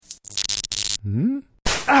Hmm?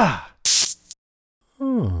 Ah!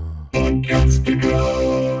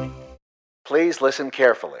 Please listen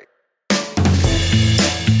carefully.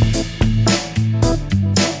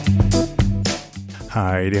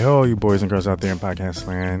 Hi-de-ho, you boys and girls out there in podcast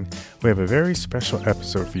land. We have a very special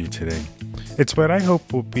episode for you today. It's what I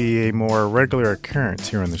hope will be a more regular occurrence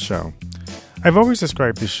here on the show. I've always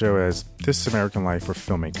described this show as This American Life for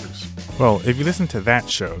Filmmakers. Well, if you listen to that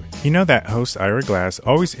show, you know that host Ira Glass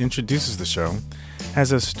always introduces the show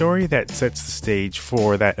as a story that sets the stage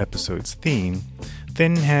for that episode's theme,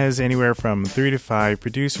 then has anywhere from 3 to 5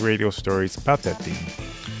 produced radio stories about that theme.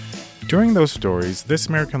 During those stories, This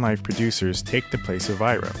American Life producers take the place of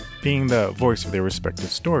Ira, being the voice of their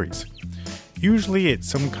respective stories. Usually it's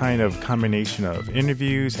some kind of combination of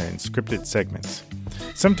interviews and scripted segments.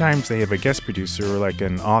 Sometimes they have a guest producer like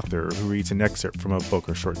an author who reads an excerpt from a book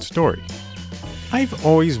or short story. I've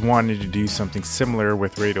always wanted to do something similar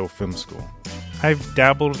with Radio Film School. I've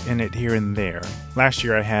dabbled in it here and there. Last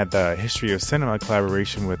year I had the History of Cinema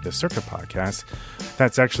collaboration with the Circa podcast.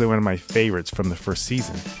 That's actually one of my favorites from the first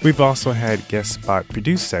season. We've also had guest spot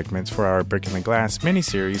produced segments for our Breaking the Glass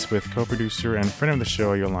miniseries with co-producer and friend of the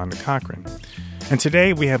show Yolanda Cochran. And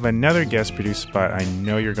today we have another guest produced spot I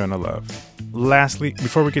know you're going to love. Lastly,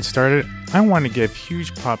 before we get started, I want to give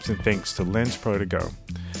huge props and thanks to Lens Pro to Go.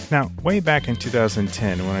 Now, way back in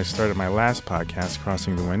 2010 when I started my last podcast,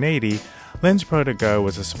 Crossing the 180, Lens Pro to Go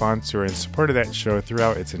was a sponsor and supported that show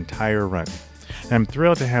throughout its entire run. And I'm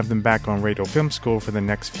thrilled to have them back on Radio Film School for the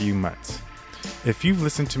next few months. If you've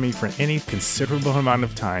listened to me for any considerable amount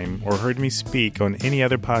of time or heard me speak on any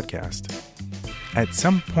other podcast, at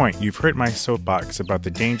some point you've heard my soapbox about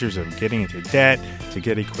the dangers of getting into debt to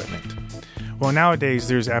get equipment. Well, nowadays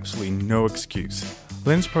there's absolutely no excuse.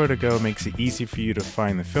 Lens Pro to Go makes it easy for you to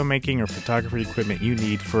find the filmmaking or photography equipment you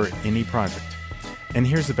need for any project. And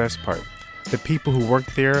here's the best part. The people who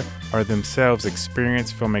work there are themselves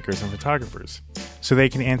experienced filmmakers and photographers, so they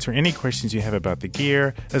can answer any questions you have about the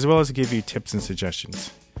gear, as well as give you tips and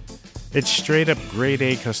suggestions. It's straight up grade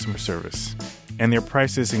A customer service, and their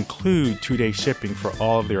prices include 2-day shipping for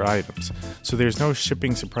all of their items, so there's no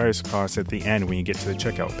shipping surprise costs at the end when you get to the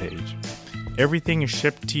checkout page. Everything is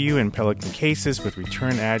shipped to you in Pelican cases with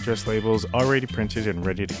return address labels already printed and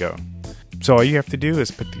ready to go. So all you have to do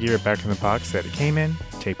is put the gear back in the box that it came in,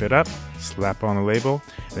 tape it up, slap on the label,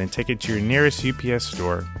 and then take it to your nearest UPS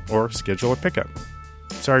store or schedule a pickup.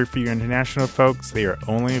 Sorry for your international folks, they are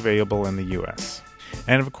only available in the US.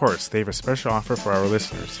 And of course, they have a special offer for our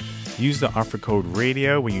listeners. Use the offer code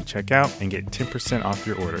RADIO when you check out and get 10% off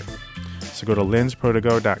your order. So go to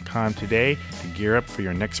lensprotogo.com today to gear up for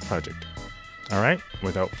your next project. All right,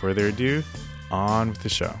 without further ado, on with the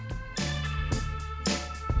show.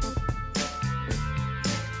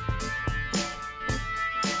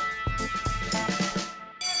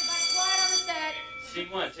 Scene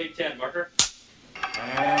 1, take 10, marker.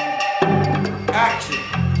 And action!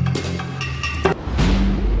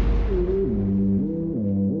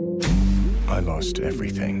 I lost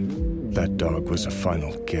everything. That dog was a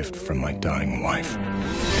final gift from my dying wife.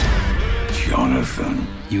 Jonathan,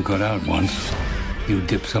 you got out once. You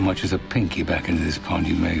dip so much as a pinky back into this pond,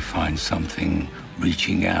 you may find something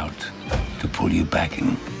reaching out to pull you back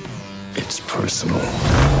in. It's personal.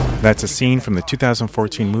 That's a scene from the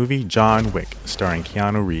 2014 movie John Wick, starring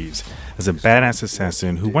Keanu Reeves, as a badass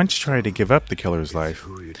assassin who once tried to give up the killer's life,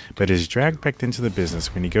 but is dragged back into the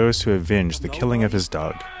business when he goes to avenge the killing of his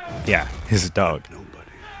dog. Yeah, his dog.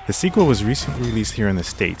 The sequel was recently released here in the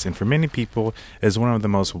States, and for many people is one of the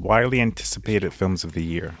most widely anticipated films of the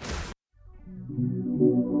year.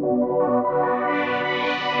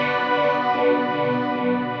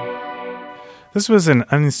 This was an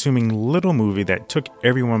unassuming little movie that took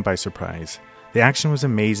everyone by surprise. The action was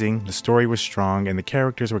amazing, the story was strong, and the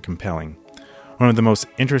characters were compelling. One of the most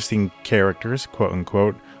interesting characters,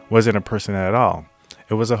 quote-unquote, wasn't a person at all.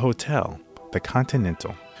 It was a hotel, the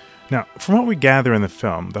Continental. Now, from what we gather in the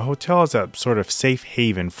film, the hotel is a sort of safe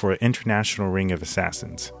haven for an international ring of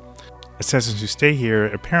assassins. Assassins who stay here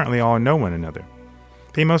apparently all know one another.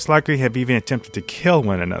 They most likely have even attempted to kill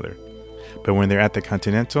one another. But when they're at the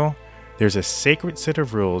Continental, there's a sacred set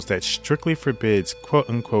of rules that strictly forbids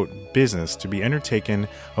quote-unquote business to be undertaken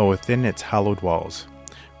while within its hallowed walls.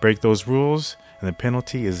 Break those rules, and the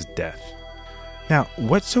penalty is death. Now,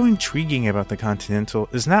 what's so intriguing about the Continental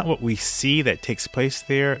is not what we see that takes place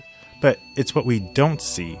there, but it's what we don't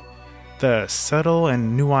see. The subtle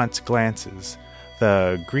and nuanced glances,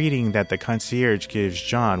 the greeting that the concierge gives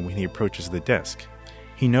John when he approaches the desk.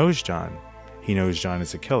 He knows John. He knows John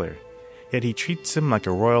is a killer, yet he treats him like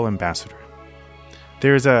a royal ambassador.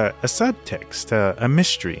 There's a subtext, a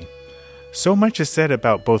mystery. So much is said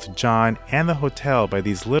about both John and the hotel by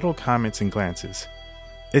these little comments and glances.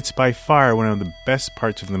 It's by far one of the best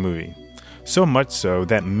parts of the movie. So much so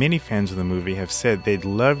that many fans of the movie have said they'd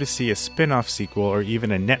love to see a spin-off sequel or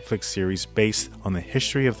even a Netflix series based on the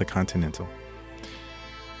history of the Continental.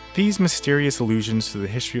 These mysterious allusions to the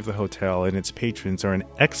history of the hotel and its patrons are an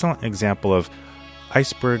excellent example of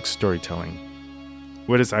iceberg storytelling.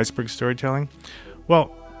 What is iceberg storytelling?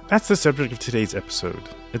 Well, that's the subject of today's episode.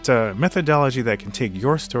 It's a methodology that can take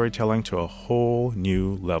your storytelling to a whole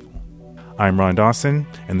new level. I'm Ron Dawson,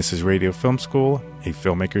 and this is Radio Film School, a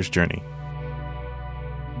filmmaker's journey.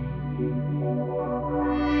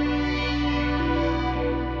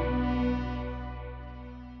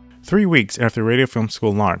 Three weeks after Radio Film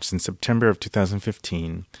School launched in September of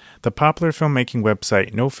 2015, the popular filmmaking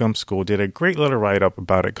website No Film School did a great little write-up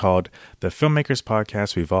about it called The Filmmakers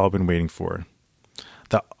Podcast We've All Been Waiting For.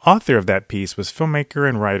 The author of that piece was filmmaker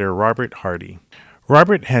and writer Robert Hardy.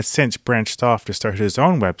 Robert has since branched off to start his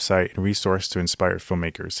own website and resource to inspire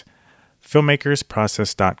filmmakers,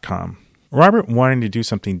 filmmakersprocess.com. Robert wanted to do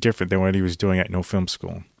something different than what he was doing at No Film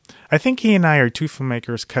School. I think he and I are two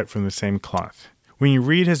filmmakers cut from the same cloth. When you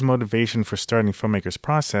read his motivation for starting Filmmakers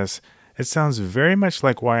Process, it sounds very much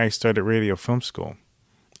like why I started Radio Film School.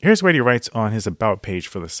 Here's what he writes on his About page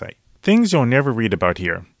for the site. Things you'll never read about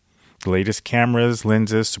here. The latest cameras,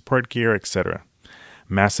 lenses, support gear, etc.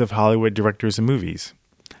 Massive Hollywood directors and movies.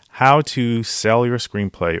 How to sell your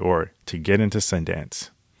screenplay or to get into Sundance.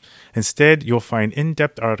 Instead, you'll find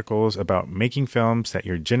in-depth articles about making films that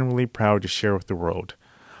you're genuinely proud to share with the world,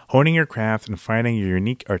 honing your craft and finding your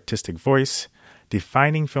unique artistic voice,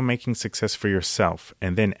 defining filmmaking success for yourself,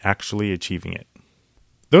 and then actually achieving it.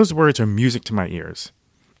 Those words are music to my ears.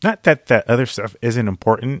 Not that that other stuff isn't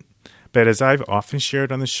important, but as I've often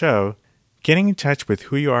shared on the show, getting in touch with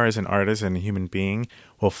who you are as an artist and a human being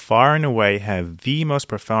will far and away have the most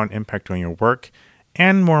profound impact on your work,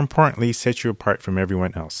 and more importantly, set you apart from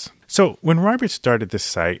everyone else. So when Robert started this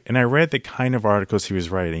site, and I read the kind of articles he was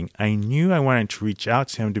writing, I knew I wanted to reach out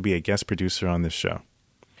to him to be a guest producer on this show.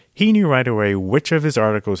 He knew right away which of his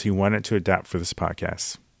articles he wanted to adapt for this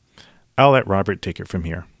podcast. I'll let Robert take it from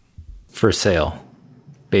here. For sale.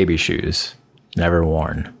 Baby shoes. Never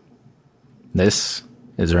worn. This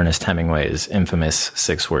is Ernest Hemingway's infamous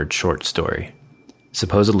 6-word short story,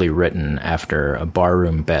 supposedly written after a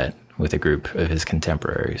barroom bet with a group of his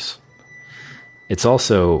contemporaries. It's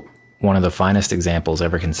also one of the finest examples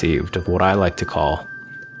ever conceived of what I like to call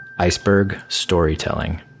iceberg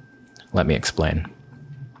storytelling. Let me explain.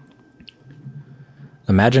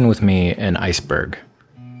 Imagine with me an iceberg,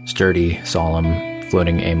 sturdy, solemn,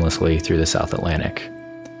 floating aimlessly through the South Atlantic.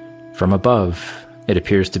 From above, it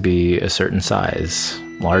appears to be a certain size,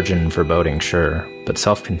 large and foreboding, sure, but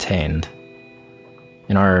self-contained.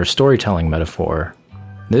 In our storytelling metaphor,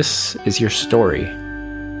 this is your story.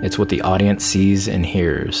 It's what the audience sees and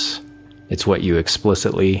hears. It's what you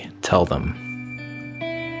explicitly tell them.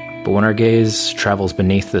 But when our gaze travels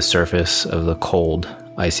beneath the surface of the cold,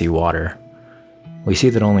 icy water, we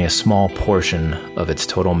see that only a small portion of its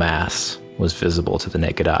total mass was visible to the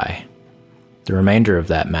naked eye. The remainder of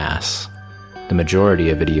that mass, the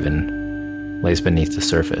majority of it even, lays beneath the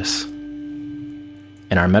surface.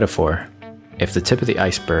 In our metaphor, if the tip of the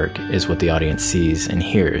iceberg is what the audience sees and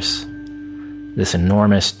hears, this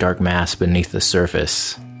enormous dark mass beneath the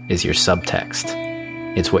surface is your subtext.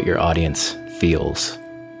 It's what your audience feels.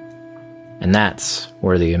 And that's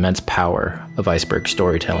where the immense power of iceberg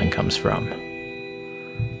storytelling comes from.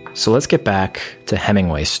 So let's get back to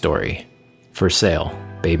Hemingway's story, For Sale,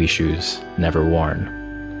 Baby Shoes, Never Worn,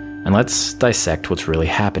 and let's dissect what's really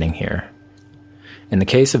happening here. In the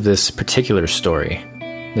case of this particular story,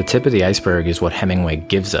 the tip of the iceberg is what Hemingway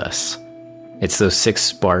gives us. It's those 6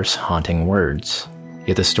 sparse, haunting words.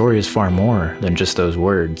 Yet the story is far more than just those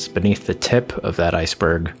words. Beneath the tip of that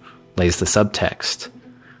iceberg lays the subtext,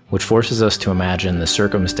 which forces us to imagine the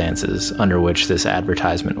circumstances under which this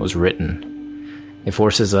advertisement was written. It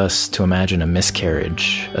forces us to imagine a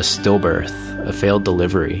miscarriage, a stillbirth, a failed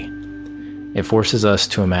delivery. It forces us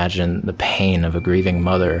to imagine the pain of a grieving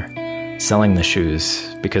mother selling the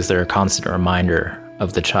shoes because they're a constant reminder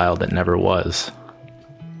of the child that never was.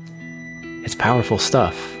 It's powerful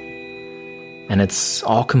stuff. And it's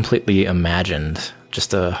all completely imagined,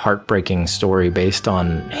 just a heartbreaking story based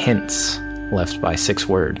on hints left by 6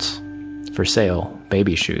 words. For sale,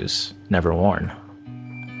 baby shoes, never worn.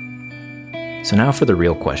 So now for the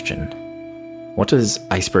real question. What does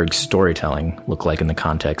iceberg storytelling look like in the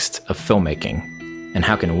context of filmmaking? And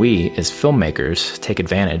how can we, as filmmakers, take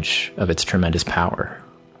advantage of its tremendous power?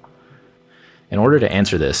 In order to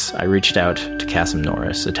answer this, I reached out to Kasim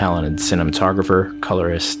Norris, a talented cinematographer,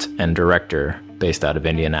 colorist, and director based out of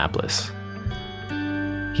Indianapolis.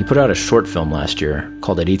 He put out a short film last year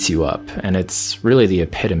called It Eats You Up, and it's really the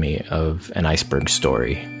epitome of an iceberg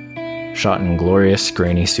story. Shot in glorious,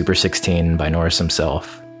 grainy Super 16 by Norris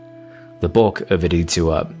himself, the bulk of It Eats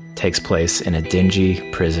You Up takes place in a dingy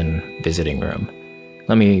prison visiting room.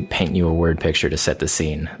 Let me paint you a word picture to set the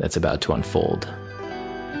scene that's about to unfold.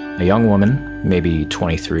 A young woman, maybe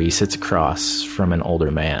 23, sits across from an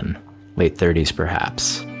older man, late 30s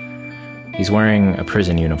perhaps. He's wearing a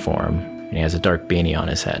prison uniform, and he has a dark beanie on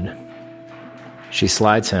his head. She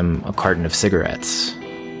slides him a carton of cigarettes.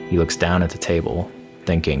 He looks down at the table,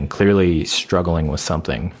 thinking, clearly struggling with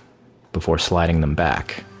something, before sliding them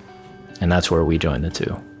back. And that's where we join the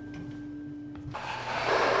two.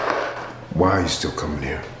 Why are you still coming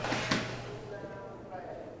here?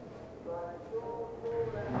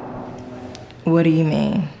 What do you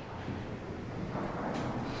mean?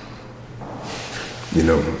 You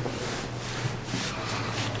know,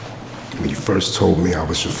 when you first told me I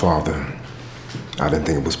was your father, I didn't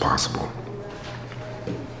think it was possible.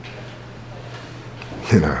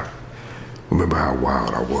 And I remember how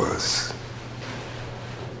wild I was.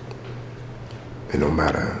 And no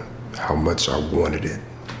matter how much I wanted it,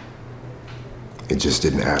 it just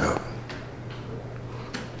didn't add up.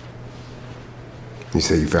 You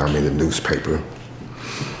say you found me in the newspaper.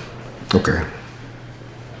 Okay.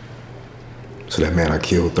 So that man I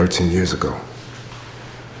killed 13 years ago,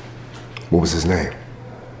 what was his name?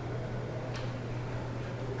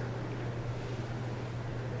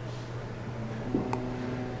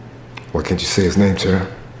 Why can't you say his name, Tara?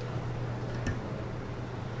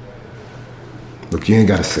 Look, you ain't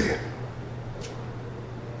gotta say it.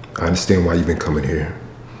 I understand why you've been coming here,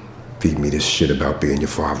 feeding me this shit about being your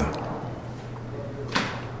father.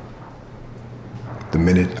 The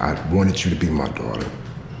minute I wanted you to be my daughter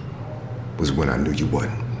was when I knew you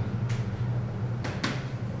wasn't.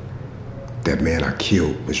 That man I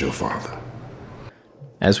killed was your father.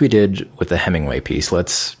 As we did with the Hemingway piece,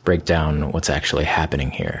 let's break down what's actually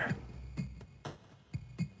happening here.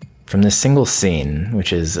 From this single scene,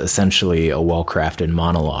 which is essentially a well-crafted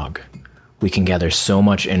monologue, we can gather so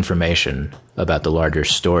much information about the larger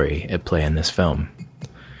story at play in this film.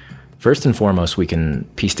 First and foremost, we can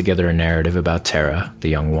piece together a narrative about Tara, the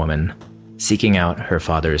young woman, seeking out her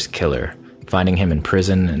father's killer, finding him in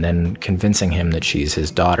prison, and then convincing him that she's his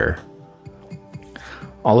daughter.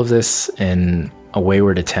 All of this in a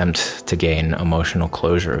wayward attempt to gain emotional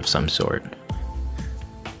closure of some sort.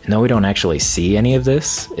 And though we don't actually see any of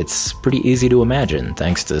this, it's pretty easy to imagine,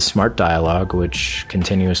 thanks to smart dialogue which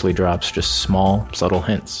continuously drops just small, subtle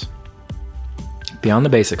hints. Beyond the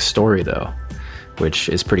basic story, though, which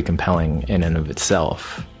is pretty compelling in and of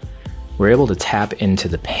itself, we're able to tap into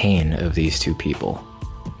the pain of these two people.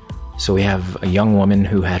 So we have a young woman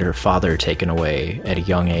who had her father taken away at a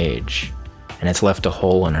young age, and it's left a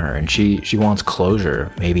hole in her, and she wants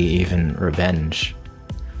closure, maybe even revenge.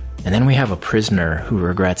 And then we have a prisoner who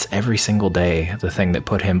regrets every single day the thing that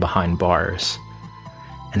put him behind bars.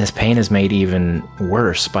 And this pain is made even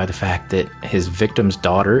worse by the fact that his victim's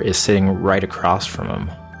daughter is sitting right across from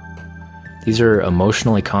him. These are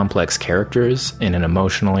emotionally complex characters in an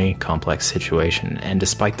emotionally complex situation, and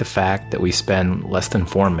despite the fact that we spend less than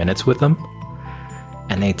 4 minutes with them,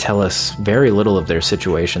 and they tell us very little of their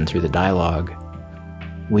situation through the dialogue,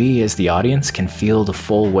 we as the audience can feel the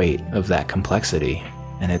full weight of that complexity,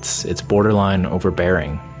 and it's borderline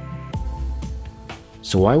overbearing.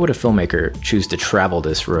 So why would a filmmaker choose to travel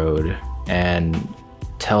this road and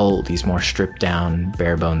tell these more stripped down,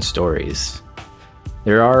 bare-bones stories?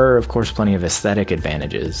 There are, of course, plenty of aesthetic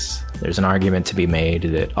advantages. There's an argument to be made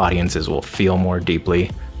that audiences will feel more deeply,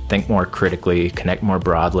 think more critically, connect more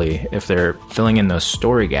broadly if they're filling in those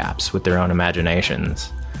story gaps with their own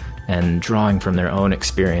imaginations and drawing from their own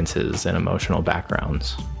experiences and emotional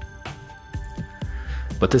backgrounds.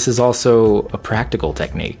 But this is also a practical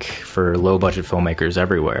technique for low-budget filmmakers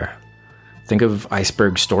everywhere. Think of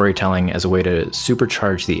iceberg storytelling as a way to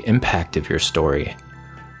supercharge the impact of your story,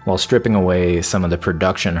 while stripping away some of the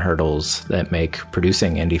production hurdles that make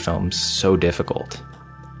producing indie films so difficult.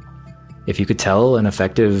 If you could tell an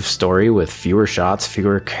effective story with fewer shots,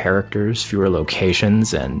 fewer characters, fewer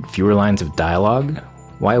locations, and fewer lines of dialogue,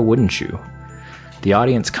 why wouldn't you? The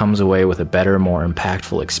audience comes away with a better, more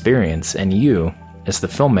impactful experience, and you, as the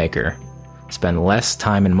filmmaker, spend less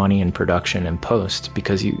time and money in production and post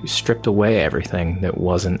because you stripped away everything that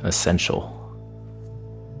wasn't essential.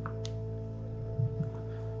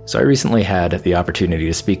 So I recently had the opportunity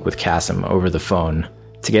to speak with Kasim over the phone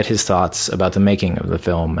to get his thoughts about the making of the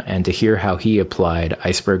film and to hear how he applied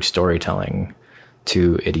iceberg storytelling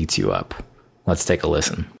to It Eats You Up. Let's take a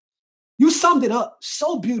listen. You summed it up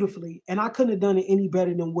so beautifully, and I couldn't have done it any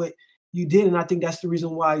better than what you did. And I think that's the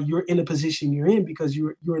reason why you're in the position you're in, because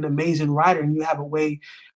you're an amazing writer and you have a way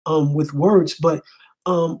with words. But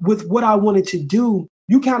with what I wanted to do,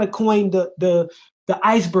 you kind of coined the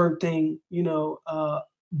iceberg thing,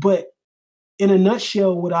 but in a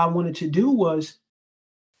nutshell, what I wanted to do was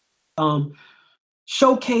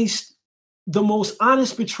showcase the most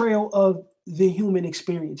honest portrayal of the human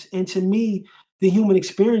experience. And to me, the human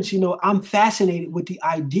experience, I'm fascinated with the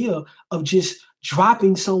idea of just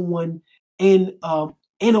dropping someone in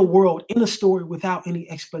a world, in a story without any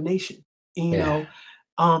explanation. And,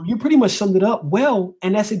 you pretty much summed it up well.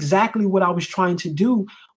 And that's exactly what I was trying to do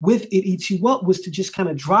with It Eats You Up, was to just kind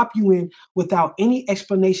of drop you in without any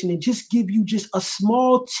explanation and just give you just a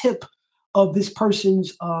small tip of this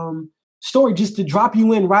person's story, just to drop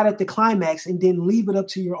you in right at the climax and then leave it up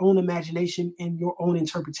to your own imagination and your own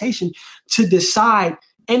interpretation to decide.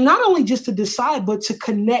 And not only just to decide, but to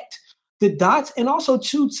connect the dots, and also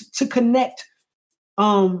to connect.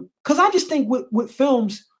 Because I just think with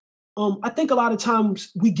films, I think a lot of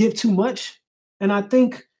times we give too much. And I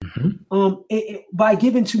think by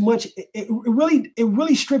giving too much, it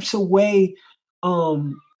really strips away.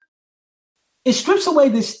 It strips away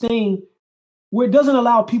this thing where it doesn't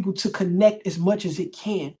allow people to connect as much as it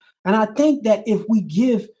can. And I think that if we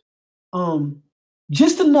give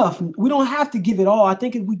just enough, we don't have to give it all. I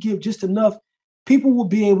think if we give just enough, people will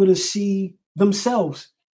be able to see themselves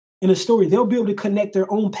in a story. They'll be able to connect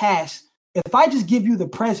their own past. If I just give you the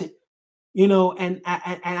present, and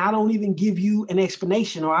I don't even give you an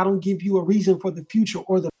explanation, or I don't give you a reason for the future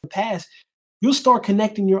or the past, you'll start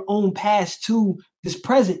connecting your own past to this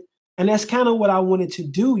present. And that's kind of what I wanted to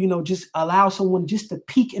do, just allow someone just to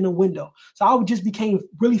peek in a window. So I just became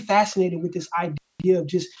really fascinated with this idea of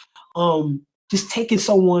just taking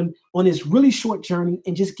someone on this really short journey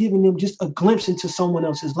and just giving them just a glimpse into someone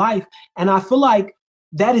else's life. And I feel like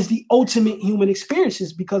that is the ultimate human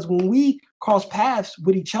experiences, because when we cross paths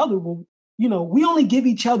with each other, we only give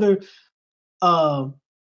each other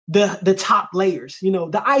the top layers,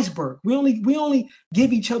 the iceberg. We only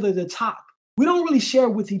give each other the top. We don't really share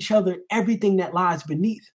with each other everything that lies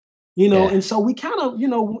beneath, and so we kind of,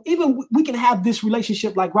 even we can have this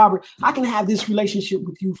relationship, like Robert, I can have this relationship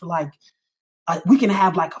with you for we can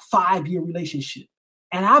have like a 5-year relationship,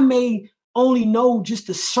 and I may only know just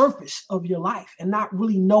the surface of your life and not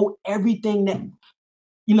really know everything that,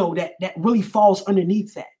 that really falls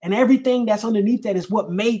underneath that. And everything that's underneath that is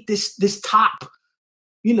what made this top,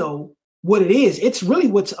 what it is. It's really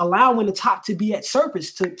what's allowing the top to be at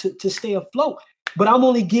surface, to stay afloat. But I'm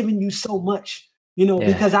only giving you so much,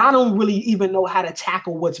 because I don't really even know how to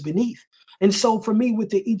tackle what's beneath. And so for me,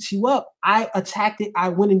 with the Eats You Up, I attacked it. I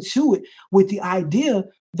went into it with the idea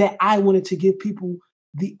that I wanted to give people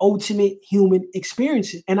the ultimate human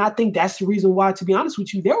experiences. And I think that's the reason why, to be honest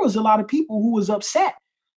with you, there was a lot of people who was upset,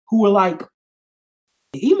 who were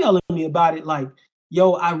emailing me about it,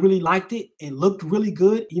 yo, I really liked it. It looked really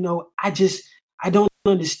good. I don't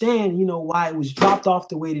understand, why it was dropped off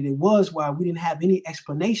the way that it was, why we didn't have any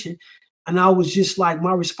explanation. And I was just my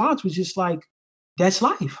response was just that's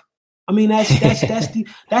life. I mean, that's the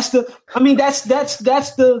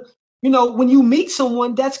when you meet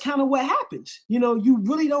someone, that's kind of what happens. You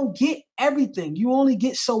really don't get everything. You only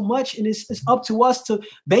get so much. And it's up to us to,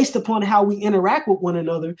 based upon how we interact with one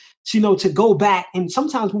another, to go back. And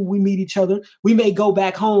sometimes when we meet each other, we may go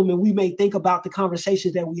back home and we may think about the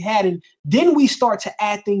conversations that we had. And then we start to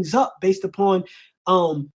add things up based upon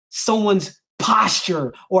someone's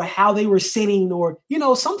posture or how they were sitting, or,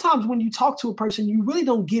 sometimes when you talk to a person, you really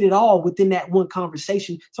don't get it all within that one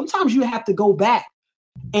conversation. Sometimes you have to go back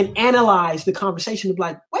and analyze the conversation of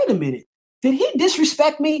wait a minute, did he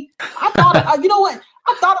disrespect me? I thought, I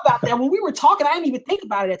thought about that when we were talking. I didn't even think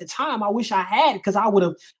about it at the time. I wish I had, because I would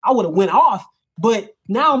have went off. But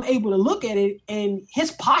now I'm able to look at it, and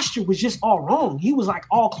his posture was just all wrong. He was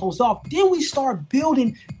all closed off. Then we start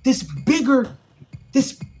building this bigger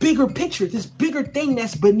picture, this bigger thing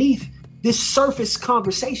that's beneath this surface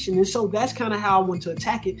conversation. And so that's kind of how I want to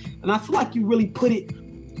attack it. And I feel like you really put it.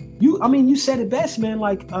 You said it best, man.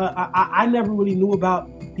 I never really knew about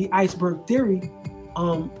the iceberg theory,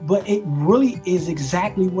 but it really is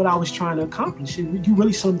exactly what I was trying to accomplish. You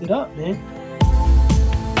really summed it up, man.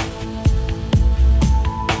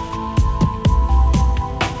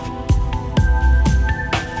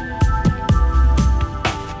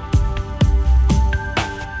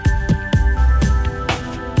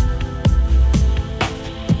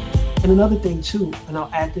 And and another thing too, and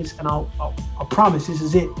I'll add this, and I'll promise this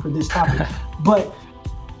is it for this topic. But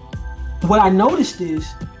what I noticed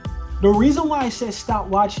is the reason why I said stop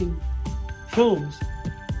watching films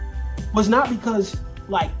was not because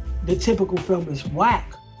like the typical film is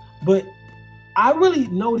whack, but I really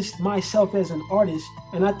noticed myself as an artist,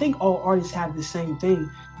 and I think all artists have the same thing,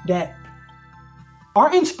 that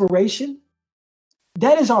our inspiration,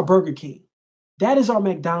 that is our Burger King, that is our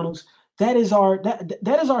McDonald's, that is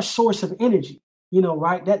our source of energy, you know,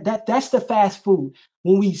 right? That's the fast food.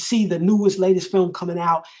 When we see the newest, latest film coming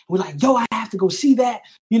out, we're like, yo, I have to go see that,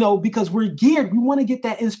 you know, because we're geared. We want to get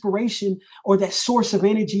that inspiration or that source of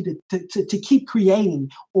energy to keep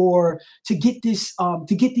creating, or to get this,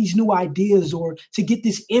 to get these new ideas, or to get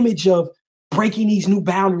this image of breaking these new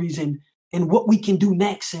boundaries and what we can do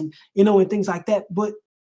next, and, you know, and things like that. But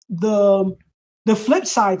the flip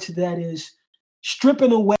side to that is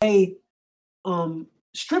stripping away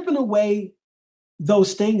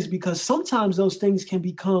those things, because sometimes those things can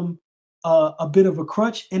become a bit of a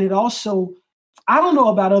crutch. And it also, I don't know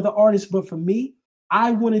about other artists, but for me,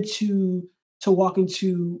 I wanted to walk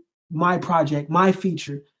into my project, my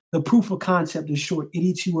feature, the proof of concept is short, It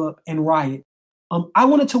Eats You Up and Riot. I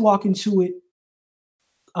wanted to walk into it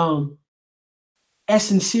as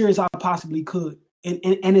sincere as I possibly could,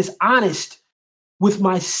 and as honest with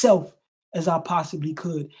myself as I possibly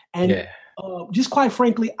could. And just quite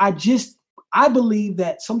frankly, I believe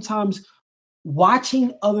that sometimes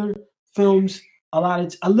watching other films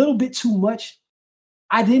a little bit too much,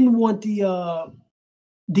 I didn't want the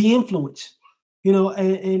influence, you know,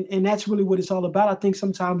 and that's really what it's all about. I think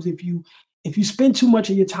sometimes if you spend too much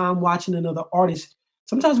of your time watching another artist,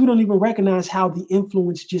 sometimes we don't even recognize how the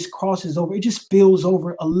influence just crosses over. It just spills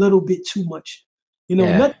over a little bit too much. You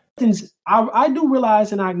know, I do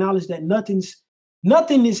realize and I acknowledge that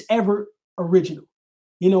nothing is ever original,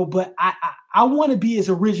 you know, but I want to be as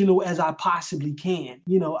original as I possibly can.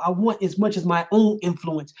 You know, I want as much as my own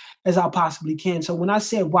influence as I possibly can. So when I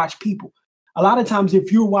said watch people, a lot of times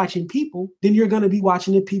if you're watching people, then you're going to be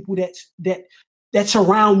watching the people that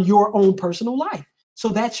surround your own personal life. So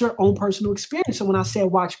that's your own personal experience. So when I said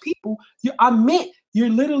watch people, I meant you're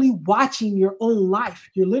literally watching your own life.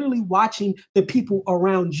 You're literally watching the people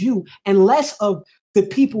around you, and less of the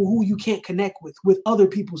people who you can't connect with other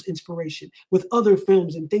people's inspiration, with other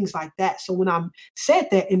films and things like that. So when I said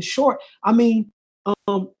that, in short, I mean,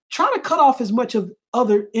 try to cut off as much of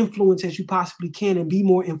other influence as you possibly can and be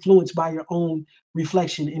more influenced by your own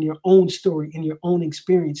reflection and your own story and your own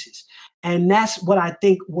experiences. And that's what I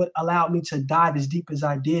think what allowed me to dive as deep as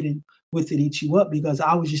I did with It Eats You Up, because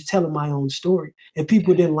I was just telling my own story. If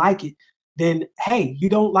people didn't like it, then, hey, you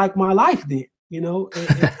don't like my life then, you know?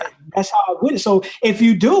 That's how I went. So if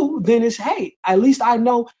you do, then it's, hey, at least I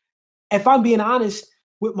know, if I'm being honest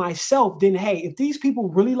with myself, then, hey, if these people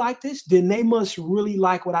really like this, then they must really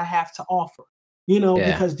like what I have to offer, you know,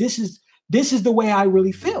 because this is the way I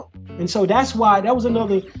really feel. And so that was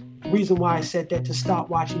another reason why I said that, to stop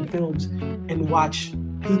watching films and watch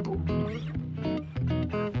people.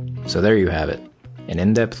 So there you have it. An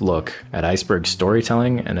in-depth look at Iceberg's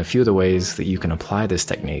storytelling and a few of the ways that you can apply this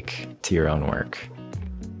technique to your own work.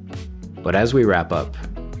 But as we wrap up,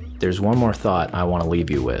 there's one more thought I want to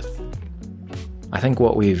leave you with. I think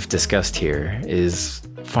what we've discussed here is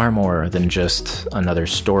far more than just another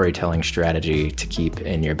storytelling strategy to keep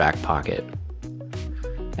in your back pocket.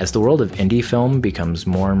 As the world of indie film becomes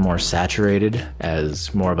more and more saturated,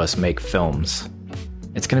 as more of us make films,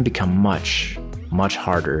 it's going to become much, much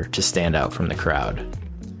harder to stand out from the crowd.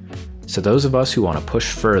 So those of us who want to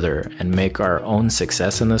push further and make our own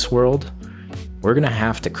success in this world, we're going to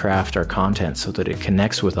have to craft our content so that it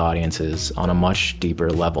connects with audiences on a much deeper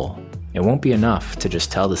level. It won't be enough to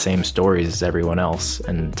just tell the same stories as everyone else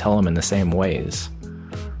and tell them in the same ways.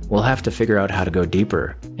 We'll have to figure out how to go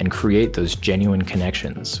deeper and create those genuine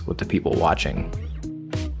connections with the people watching.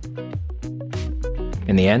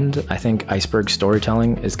 In the end, I think Iceberg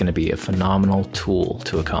storytelling is going to be a phenomenal tool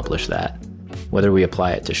to accomplish that. Whether we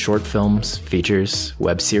apply it to short films, features,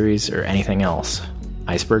 web series, or anything else,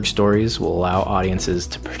 Iceberg stories will allow audiences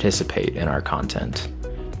to participate in our content.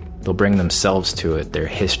 They'll bring themselves to it, their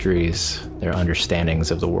histories, their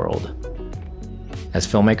understandings of the world. As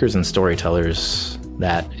filmmakers and storytellers,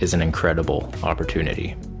 that is an incredible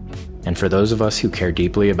opportunity. And for those of us who care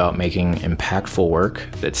deeply about making impactful work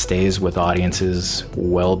that stays with audiences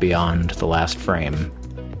well beyond the last frame,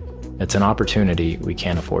 it's an opportunity we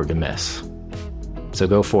can't afford to miss. So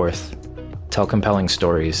go forth, tell compelling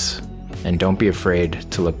stories, and don't be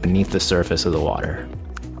afraid to look beneath the surface of the water,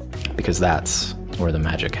 because that's where the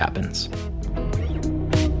magic happens.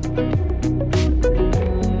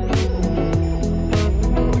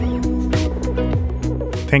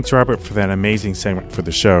 Thanks, Robert, for that amazing segment for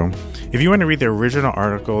the show. If you want to read the original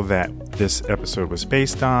article that this episode was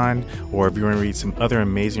based on, or if you want to read some other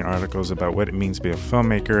amazing articles about what it means to be a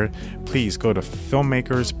filmmaker, please go to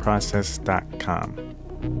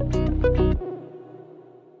filmmakersprocess.com.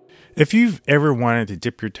 If you've ever wanted to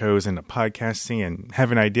dip your toes into podcasting and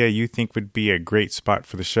have an idea you think would be a great spot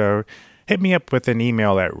for the show, hit me up with an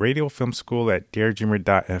email at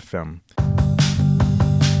radiofilmschool@daredreamer.fm.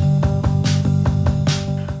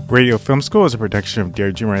 Radio Film School is a production of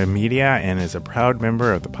Dare Dreamer Media and is a proud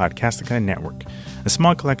member of the Podcastica Network, a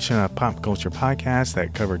small collection of pop culture podcasts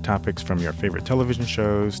that cover topics from your favorite television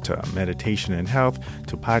shows to meditation and health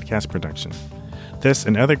to podcast production. This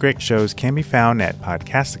and other great shows can be found at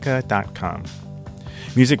podcastica.com.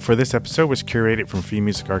 Music for this episode was curated from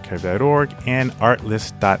freemusicarchive.org and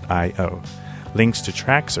artlist.io. Links to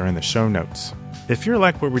tracks are in the show notes. If you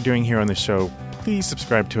like what we're doing here on the show, please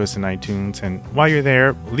subscribe to us in iTunes, and while you're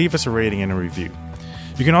there, leave us a rating and a review.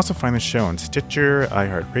 You can also find the show on Stitcher,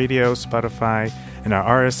 iHeartRadio, Spotify, and our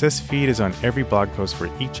RSS feed is on every blog post for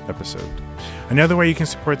each episode. Another way you can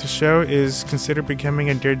support the show is consider becoming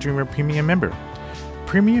a Dare Dreamer Premium member.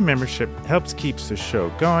 Premium membership helps keeps the show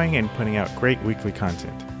going and putting out great weekly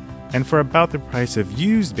content. And for about the price of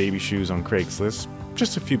used baby shoes on Craigslist,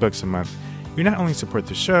 just a few bucks a month, you not only support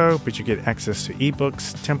the show, but you get access to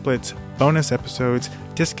ebooks, templates, bonus episodes,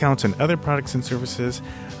 discounts on other products and services,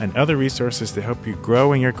 and other resources to help you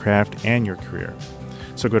grow in your craft and your career.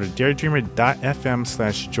 So go to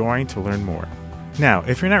daredreamer.fm/join to learn more. Now,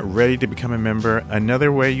 if you're not ready to become a member,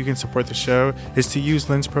 another way you can support the show is to use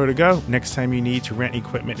LensPro to Go next time you need to rent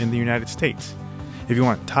equipment in the United States. If you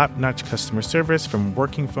want top-notch customer service from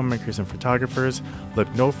working filmmakers and photographers,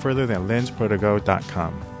 look no further than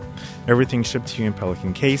lensprotogo.com. Everything's shipped to you in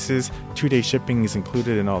Pelican cases, 2-day shipping is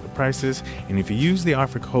included in all the prices, and if you use the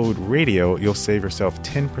offer code RADIO, you'll save yourself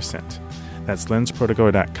 10%. That's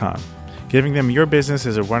lensprotogo.com. Giving them your business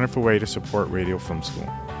is a wonderful way to support Radio Film School.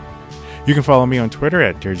 You can follow me on Twitter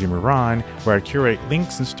at DareDreamerRon, where I curate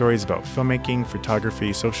links and stories about filmmaking,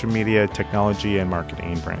 photography, social media, technology, and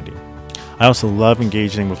marketing and branding. I also love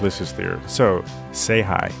engaging with listeners there, so say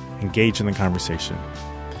hi, engage in the conversation.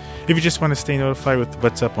 If you just want to stay notified with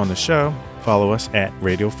what's up on the show, follow us at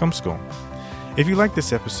Radio Film School. If you like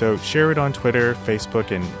this episode, share it on Twitter,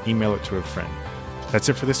 Facebook, and email it to a friend. That's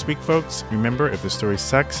it for this week, folks. Remember, if the story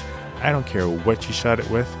sucks, I don't care what you shot it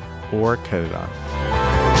with or cut it on.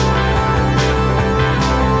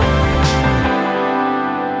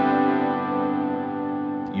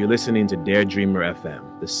 You're listening to Dare Dreamer FM,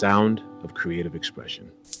 the sound of creative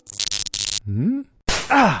expression.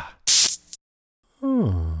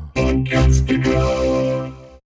 Podcast to Go.